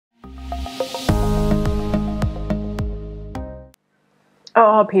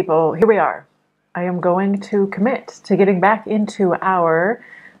Oh, people, here we are. I am going to commit to getting back into our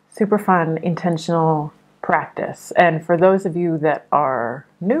super fun intentional practice. And for those of you that are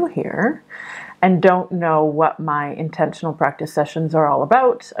new here and don't know what my intentional practice sessions are all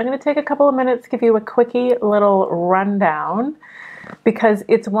about, I'm going to take a couple of minutes, give you a quickie little rundown, because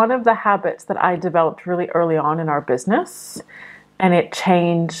it's one of the habits that I developed really early on in our business, and it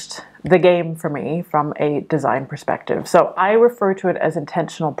changed the game for me from a design perspective. So I refer to it as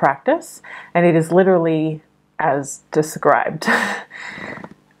intentional practice, and it is literally as described.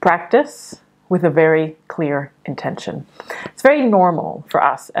 Practice with a very clear intention. It's very normal for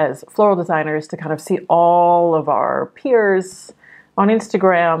us as floral designers to kind of see all of our peers on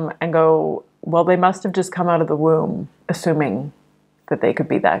Instagram and go, well, they must have just come out of the womb assuming that they could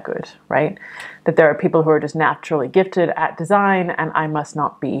be that good, right? That there are people who are just naturally gifted at design, and I must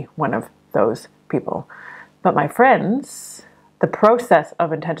not be one of those people. But my friends, the process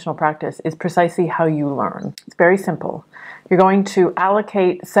of intentional practice is precisely how you learn. It's very simple. You're going to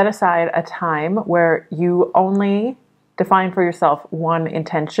set aside a time where you only define for yourself one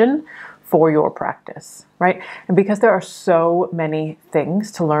intention for your practice, right? And because there are so many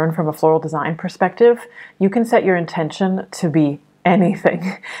things to learn from a floral design perspective, you can set your intention to be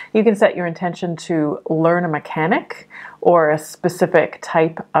anything. You can set your intention to learn a mechanic or a specific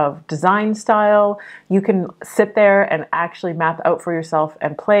type of design style. You can sit there and actually map out for yourself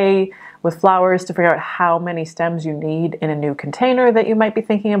and play with flowers to figure out how many stems you need in a new container that you might be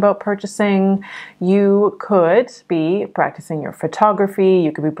thinking about purchasing. You could be practicing your photography.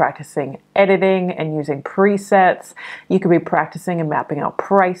 You could be practicing editing and using presets. You could be practicing and mapping out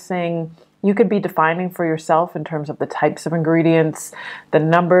pricing. You could be defining for yourself in terms of the types of ingredients, the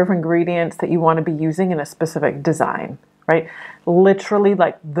number of ingredients that you want to be using in a specific design, right? Literally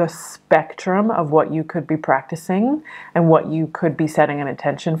like the spectrum of what you could be practicing and what you could be setting an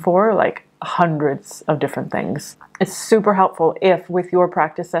intention for, like hundreds of different things. It's super helpful if with your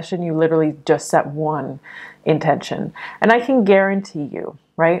practice session, you literally just set one intention. And I can guarantee you,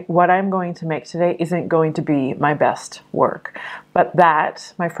 right, what I'm going to make today isn't going to be my best work. But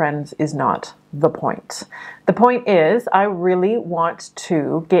that, my friends, is not the point. The point is, I really want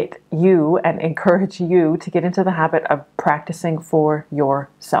to get you and encourage you to get into the habit of practicing for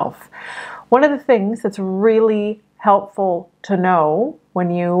yourself. One of the things that's really helpful to know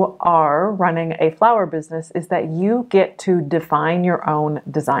when you are running a flower business is that you get to define your own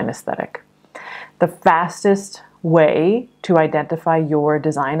design aesthetic. The fastest way to identify your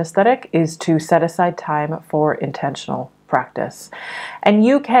design aesthetic is to set aside time for intentional practice. And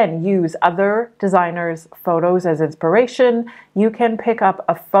you can use other designers' photos as inspiration. You can pick up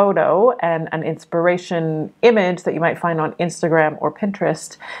a photo and an inspiration image that you might find on Instagram or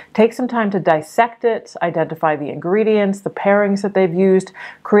Pinterest. Take some time to dissect it, identify the ingredients, the pairings that they've used,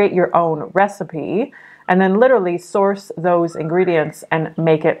 create your own recipe, and then literally source those ingredients and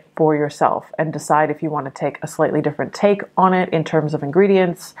make it for yourself and decide if you want to take a slightly different take on it in terms of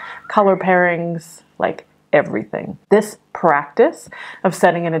ingredients, color pairings, like everything. This practice of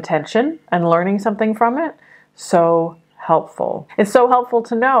setting an intention and learning something from it, so helpful. It's so helpful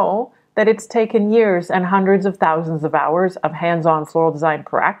to know that it's taken years and hundreds of thousands of hours of hands-on floral design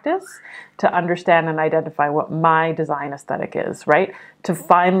practice to understand and identify what my design aesthetic is, right? To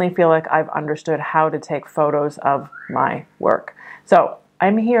finally feel like I've understood how to take photos of my work. So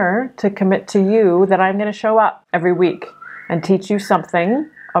I'm here to commit to you that I'm going to show up every week and teach you something,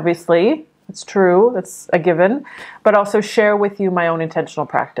 obviously. It's true, that's a given, but also share with you my own intentional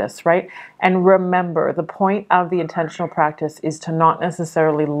practice, right? And remember, the point of the intentional practice is to not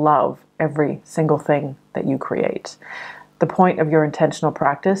necessarily love every single thing that you create. The point of your intentional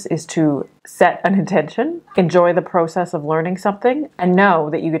practice is to set an intention, enjoy the process of learning something, and know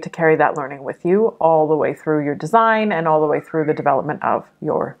that you get to carry that learning with you all the way through your design and all the way through the development of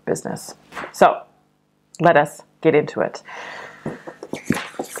your business. So let us get into it.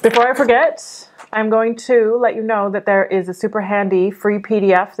 Before I forget, I'm going to let you know that there is a super handy free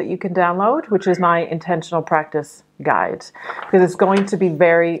PDF that you can download, which is my intentional practice guide, because it's going to be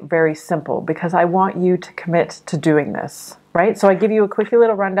very, very simple, because I want you to commit to doing this, right? So I give you a quick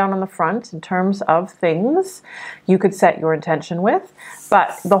little rundown on the front in terms of things you could set your intention with,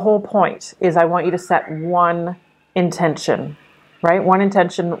 but the whole point is I want you to set one intention, right? One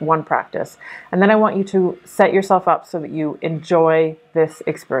intention, one practice. And then I want you to set yourself up so that you enjoy this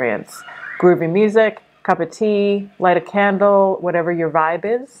experience. Groovy music, cup of tea, light a candle, whatever your vibe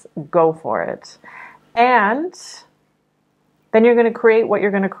is, go for it. And Then you're going to create what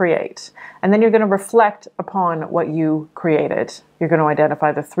you're going to create. And then you're going to reflect upon what you created. You're going to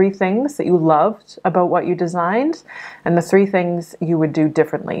identify the 3 things that you loved about what you designed and the 3 things you would do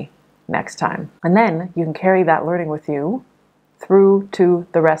differently next time. And then you can carry that learning with you through to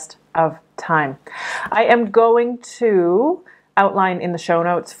the rest of time. I am going to outline in the show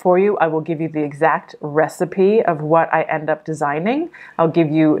notes for you. I will give you the exact recipe of what I end up designing. I'll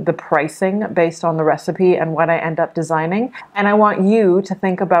give you the pricing based on the recipe and what I end up designing. And I want you to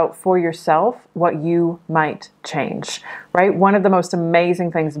think about for yourself what you might change, right? One of the most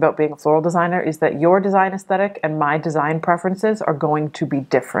amazing things about being a floral designer is that your design aesthetic and my design preferences are going to be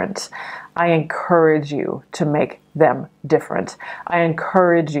different. I encourage you to make them different. I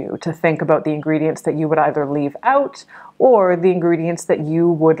encourage you to think about the ingredients that you would either leave out or the ingredients that you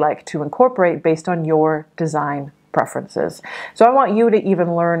would like to incorporate based on your design preferences. So I want you to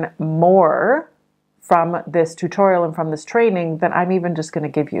even learn more from this tutorial and from this training than I'm even just going to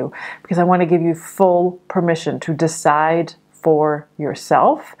give you, because I want to give you full permission to decide for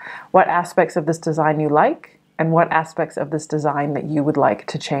yourself what aspects of this design you like and what aspects of this design that you would like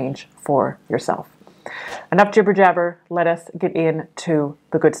to change for yourself. Enough jibber jabber, let us get into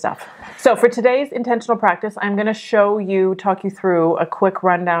the good stuff. So for today's intentional practice, I'm going to talk you through a quick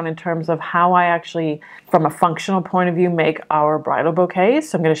rundown in terms of how I actually, from a functional point of view, make our bridal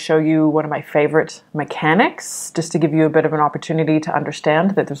bouquets. So I'm going to show you one of my favorite mechanics, just to give you a bit of an opportunity to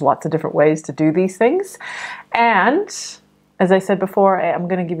understand that there's lots of different ways to do these things. And as I said before, I'm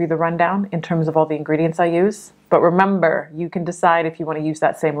going to give you the rundown in terms of all the ingredients I use. But remember, you can decide if you want to use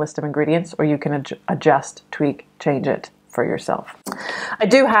that same list of ingredients, or you can adjust, tweak, change it for yourself. I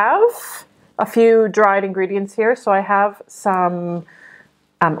do have a few dried ingredients here. So I have some,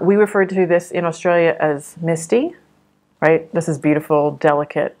 we refer to this in Australia as misty, right? This is beautiful,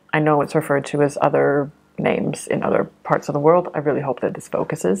 delicate. I know it's referred to as other names in other parts of the world. I really hope that this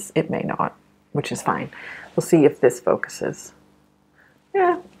focuses. It may not, which is fine. We'll see if this focuses.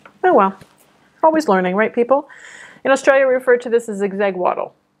 Yeah, oh well. Always learning, right, people? In Australia, we refer to this as zigzag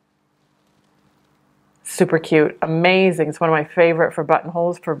wattle. Super cute, amazing. It's one of my favorite for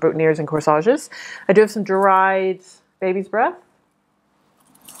buttonholes, for boutonnieres and corsages. I do have some dried baby's breath.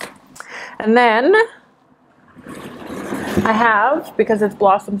 And then I have, because it's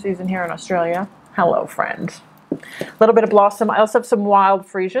blossom season here in Australia, hello friend, a little bit of blossom. I also have some wild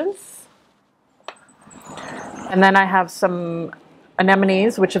freesias. And then I have some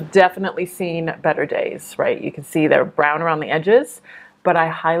anemones, which have definitely seen better days, right? You can see they're brown around the edges, but I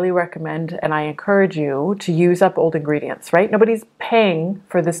highly recommend and I encourage you to use up old ingredients, right? Nobody's paying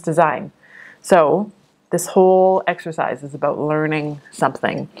for this design. So this whole exercise is about learning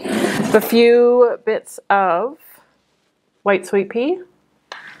something. A few bits of white sweet pea.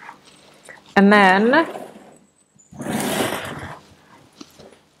 And then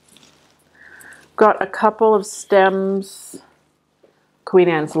got a couple of stems Queen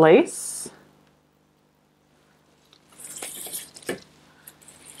Anne's lace.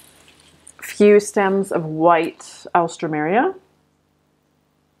 A few stems of white alstroemeria.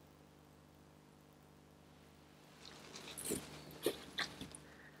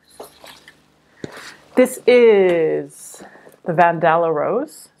 This is the Vandala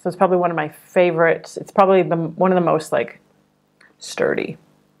rose. So it's probably one of my favorites. It's probably one of the most like sturdy.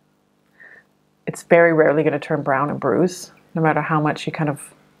 It's very rarely going to turn brown and bruise, no matter how much you kind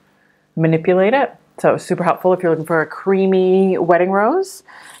of manipulate it. So super helpful if you're looking for a creamy wedding rose.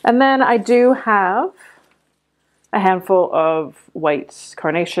 And then I do have a handful of white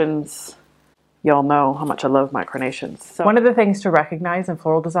carnations. Y'all know how much I love my carnations. So one of the things to recognize in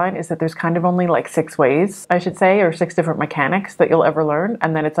floral design is that there's kind of only like 6 ways, I should say, or 6 different mechanics that you'll ever learn.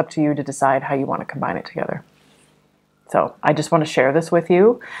 And then it's up to you to decide how you want to combine it together. So I just want to share this with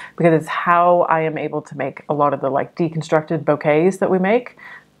you because it's how I am able to make a lot of the like deconstructed bouquets that we make,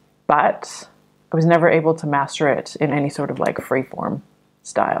 but I was never able to master it in any sort of like freeform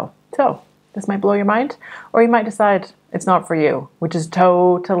style. So this might blow your mind, or you might decide it's not for you, which is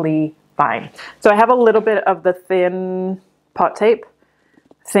totally fine. So I have a little bit of the thin pot tape.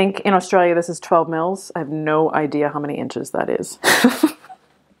 I think in Australia this is 12 mils. I have no idea how many inches that is.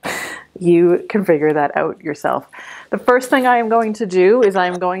 You can figure that out yourself. The first thing I am going to do is I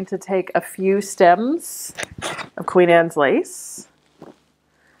am going to take a few stems of Queen Anne's lace,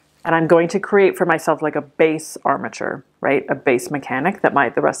 and I'm going to create for myself like a base armature, right? A base mechanic that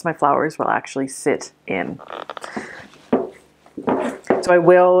the rest of my flowers will actually sit in. So I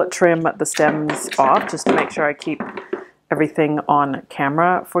will trim the stems off just to make sure I keep everything on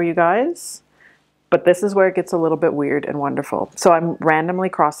camera for you guys. But this is where it gets a little bit weird and wonderful. So I'm randomly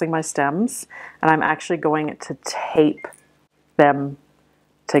crossing my stems, and I'm actually going to tape them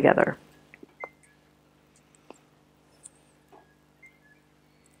together.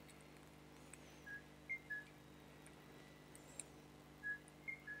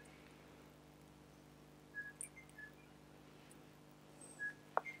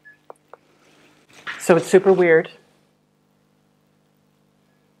 So it's super weird,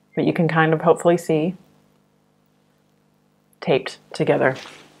 but you can kind of hopefully see taped together.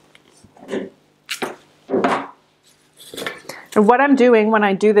 And what I'm doing when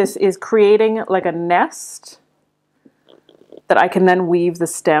I do this is creating like a nest that I can then weave the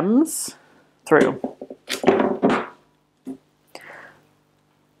stems through.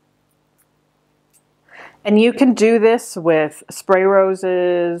 And you can do this with spray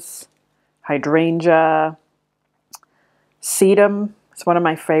roses, hydrangea, sedum. It's one of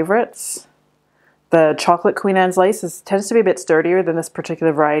my favorites. The chocolate Queen Anne's lace tends to be a bit sturdier than this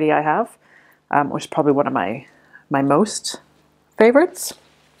particular variety I have, which is probably one of my most favorites.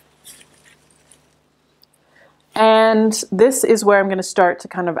 And this is where I'm going to start to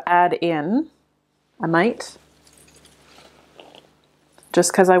kind of add in, I might,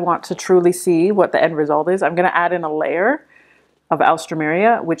 just because I want to truly see what the end result is. I'm going to add in a layer of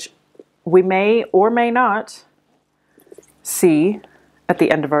Alstroemeria, which we may or may not see at the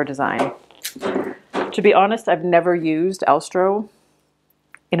end of our design. To be honest, I've never used Alstro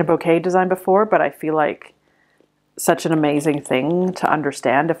in a bouquet design before, but I feel like such an amazing thing to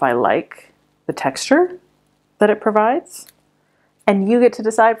understand if I like the texture that it provides. And you get to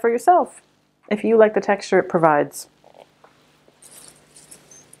decide for yourself if you like the texture it provides.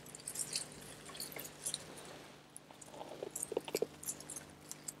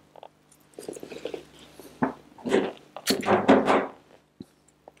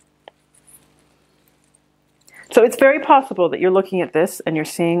 So it's very possible that you're looking at this and you're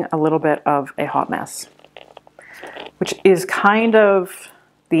seeing a little bit of a hot mess, which is kind of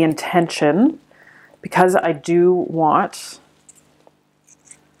the intention, because I do want,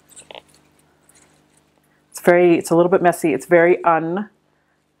 it's a little bit messy. It's very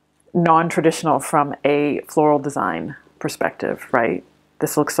non-traditional from a floral design perspective, right?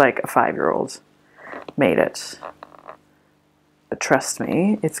 This looks like a 5-year-old made it. But trust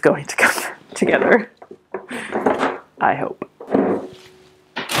me, it's going to come together. I hope.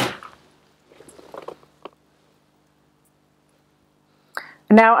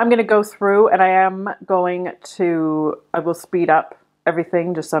 Now I'm going to go through and I will speed up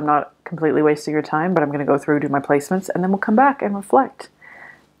everything just so I'm not completely wasting your time, but I'm going to go through, do my placements, and then we'll come back and reflect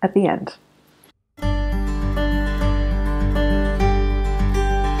at the end.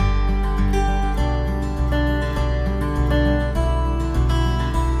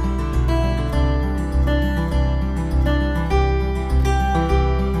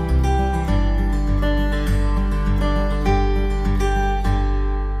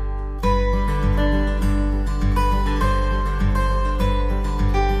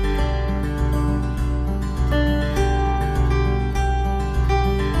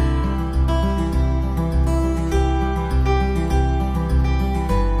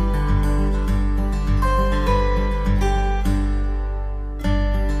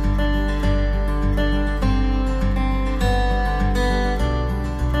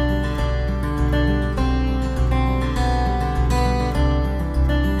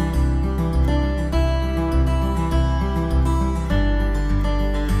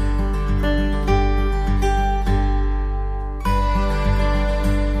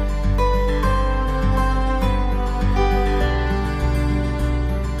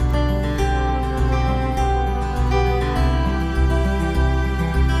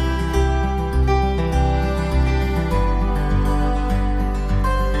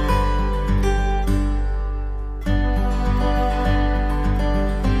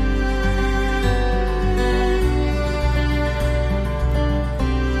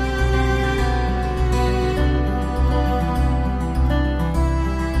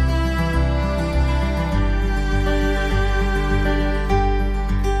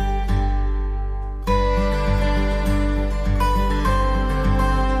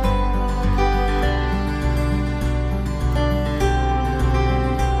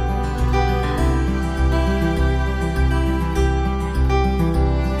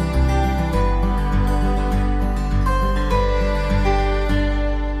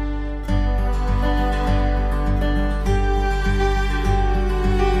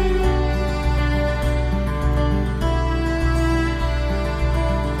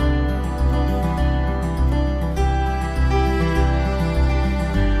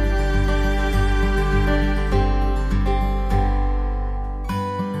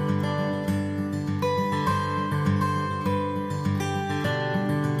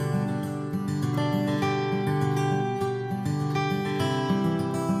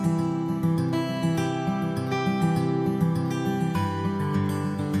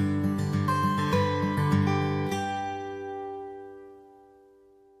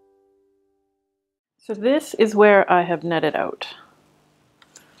 So this is where I have netted out.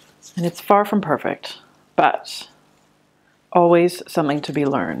 And it's far from perfect, but always something to be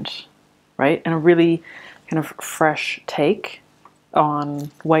learned, right? And a really kind of fresh take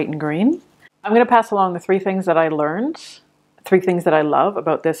on white and green. I'm going to pass along the 3 things that I learned, 3 things that I love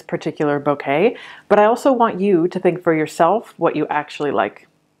about this particular bouquet, but I also want you to think for yourself what you actually like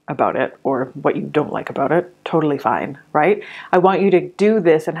about it or what you don't like about it. Totally fine, right? I want you to do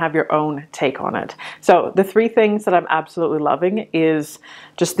this and have your own take on it. So the 3 things that I'm absolutely loving is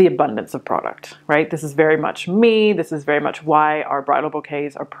just the abundance of product, right? This is very much me. This is very much why our bridal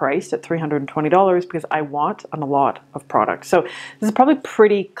bouquets are priced at $320, because I want a lot of product. So this is probably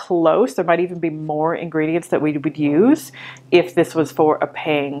pretty close. There might even be more ingredients that we would use if this was for a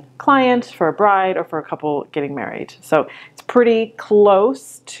paying client, for a bride, or for a couple getting married. So it's pretty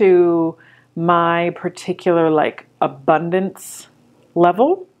close to my particular like abundance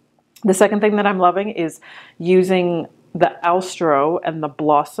level. The second thing that I'm loving is using the Alstro and the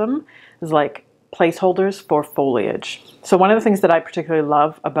blossom as like placeholders for foliage. So one of the things that I particularly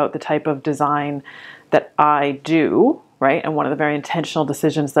love about the type of design that I do, right, and one of the very intentional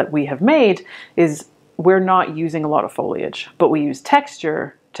decisions that we have made is we're not using a lot of foliage, but we use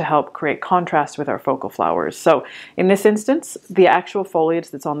texture to help create contrast with our focal flowers. So in this instance, the actual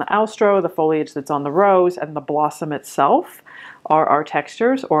foliage that's on the Alstro, the foliage that's on the rose, and the blossom itself are our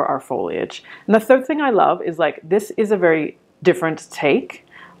textures or our foliage. And the third thing I love is like, this is a very different take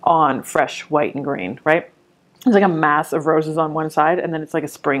on fresh white and green, right? There's like a mass of roses on one side, and then it's like a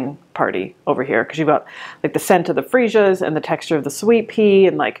spring party over here, because you've got like the scent of the freesias and the texture of the sweet pea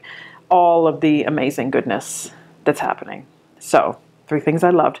and like all of the amazing goodness that's happening. So 3 things I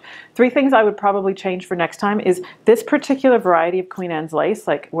loved. 3 things I would probably change for next time is this particular variety of Queen Anne's lace,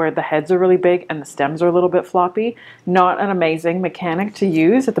 like where the heads are really big and the stems are a little bit floppy. Not an amazing mechanic to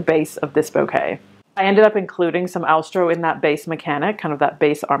use at the base of this bouquet. I ended up including some Alstro in that base mechanic, kind of that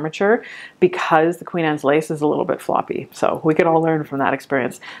base armature, because the Queen Anne's lace is a little bit floppy. So we can all learn from that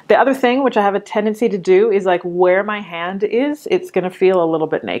experience. The other thing, which I have a tendency to do, is like where my hand is, it's going to feel a little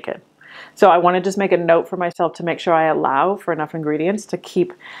bit naked. So I want to just make a note for myself to make sure I allow for enough ingredients to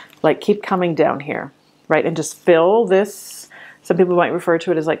keep coming down here, right? And just fill this, some people might refer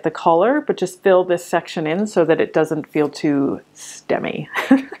to it as like the collar, but just fill this section in so that it doesn't feel too stemmy.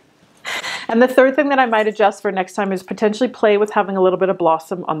 And the third thing that I might adjust for next time is potentially play with having a little bit of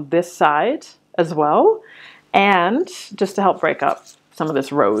blossom on this side as well. And just to help break up some of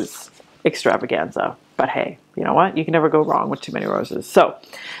this rose extravaganza. But hey, you know what? You can never go wrong with too many roses. So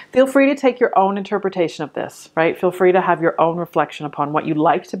feel free to take your own interpretation of this, right? Feel free to have your own reflection upon what you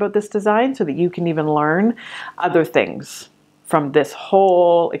liked about this design so that you can even learn other things from this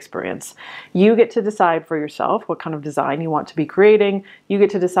whole experience. You get to decide for yourself what kind of design you want to be creating. You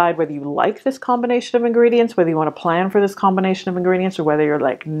get to decide whether you like this combination of ingredients, whether you want to plan for this combination of ingredients, or whether you're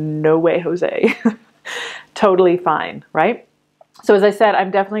like, no way, Jose. Totally fine, right? So as I said,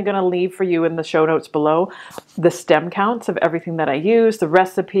 I'm definitely going to leave for you in the show notes below the stem counts of everything that I use, the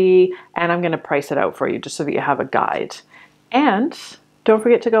recipe, and I'm going to price it out for you just so that you have a guide. And don't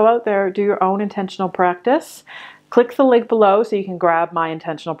forget to go out there, do your own intentional practice. Click the link below so you can grab my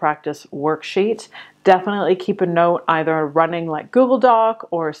intentional practice worksheet. Definitely keep a note, either running like Google Doc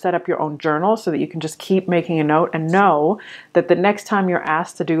or set up your own journal so that you can just keep making a note and know that the next time you're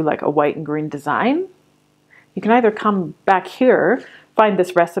asked to do like a white and green design, you can either come back here, find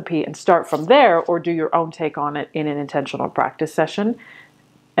this recipe and start from there, or do your own take on it in an intentional practice session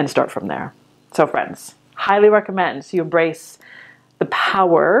and start from there. So friends, highly recommend you embrace the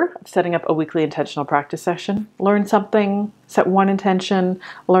power of setting up a weekly intentional practice session. Learn something, set one intention,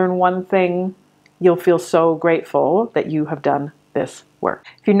 learn one thing. You'll feel so grateful that you have done this work.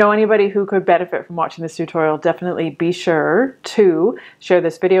 If you know anybody who could benefit from watching this tutorial, definitely be sure to share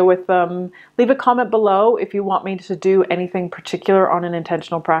this video with them. Leave a comment below if you want me to do anything particular on an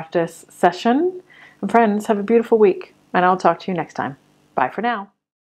intentional practice session. And friends, have a beautiful week, and I'll talk to you next time. Bye for now.